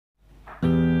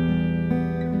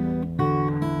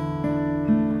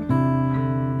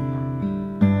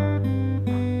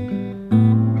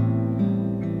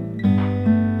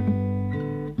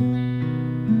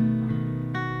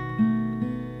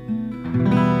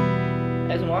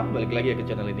Hai semua, balik lagi ya ke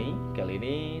channel ini. Kali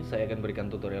ini saya akan berikan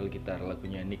tutorial gitar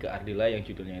lagunya ARDILA yang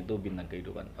judulnya itu Bintang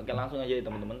Kehidupan. Oke, langsung aja ya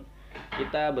teman-teman.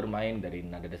 Kita bermain dari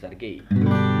nada dasar G.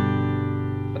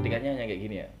 Petikannya hanya kayak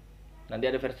gini ya. Nanti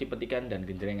ada versi petikan dan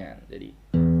genjrengan. Jadi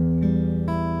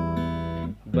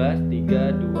bass 3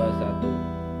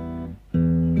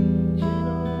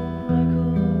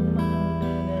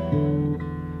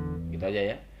 2 1. Gitu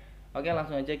aja ya. Oke,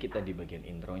 langsung aja kita di bagian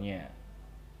intronya.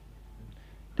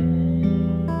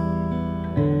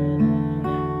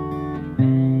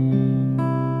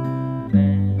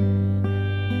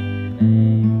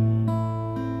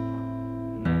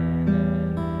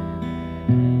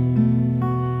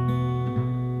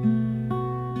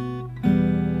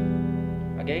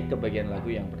 Oke, ke bagian lagu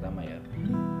yang pertama ya.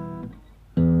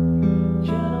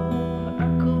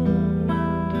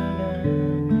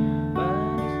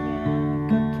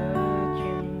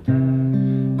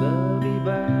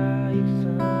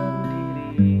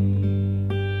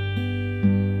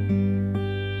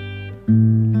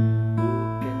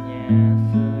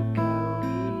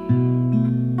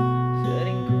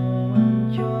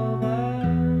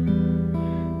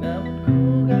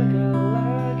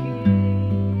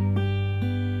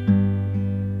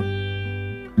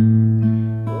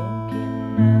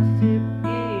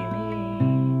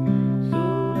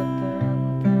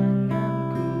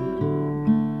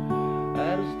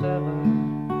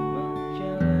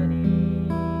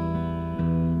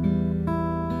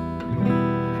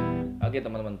 Oke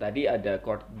teman-teman, tadi ada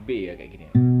chord B ya kayak gini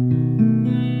ya.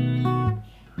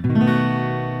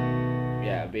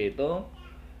 B itu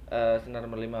senar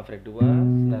nomor 5 fret 2,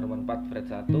 senar nomor 4 fret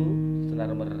 1,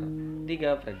 senar nomor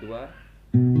 3 fret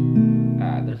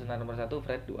 2, terus senar nomor 1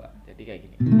 fret 2. Jadi kayak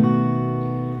gini.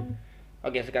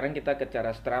 Oke, sekarang kita ke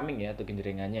cara strumming ya, atau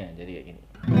genjrengannya. Jadi kayak gini.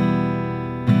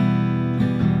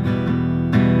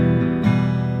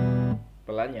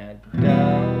 Pelannya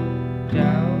down,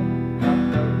 down, up,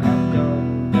 down, up,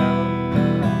 down, down,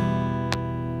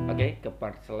 down. Oke, ke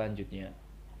part selanjutnya.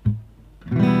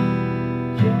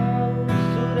 Jauh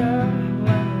sudah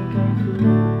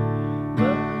langkahku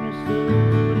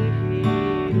menyusuri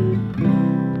hidupku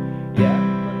yang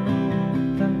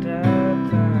penuh tanda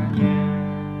tanya.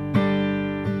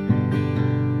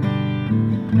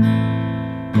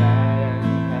 Kadang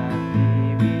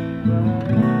hati bimbang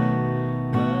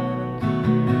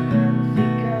menentukan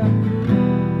sikapku,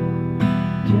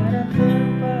 tiada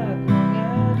tempat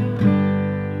mengadu.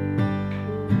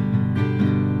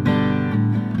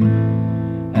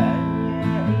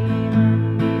 Hanya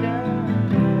iman di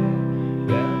dada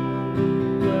yang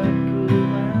membuatku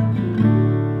mampu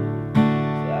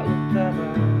selalu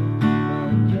tabah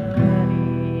menjalani.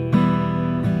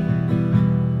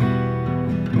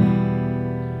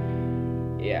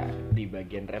 Ya, di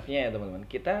bagian refnya ya teman-teman,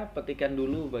 kita petikan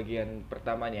dulu bagian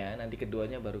pertamanya, nanti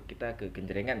keduanya baru kita ke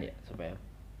genjrengan ya, supaya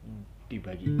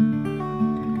dibagi.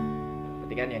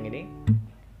 Petikan yang ini.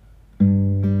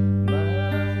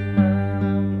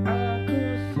 Malam-malam aku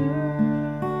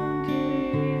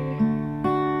sendiri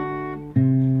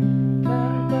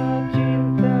tanpa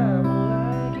cintamu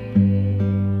lagi.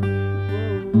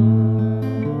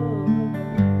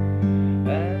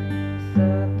 Hanya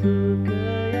satu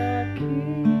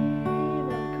keyakinanku.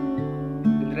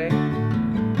 Genjreng.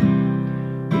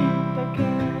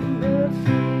 Bintangkan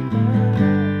bersinar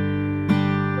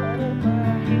menempa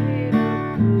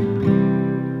hidupku,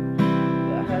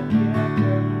 bahagia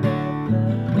akan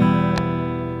datang.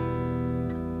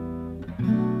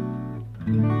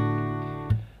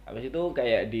 Habis itu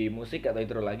kayak di musik atau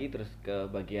intro lagi, terus ke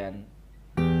bagian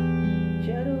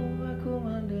jauh aku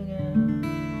mendengar.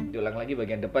 Diulang lagi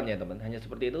bagian depan ya teman. Hanya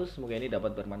seperti itu. Semoga ini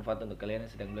dapat bermanfaat untuk kalian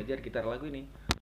yang sedang belajar gitar lagu ini.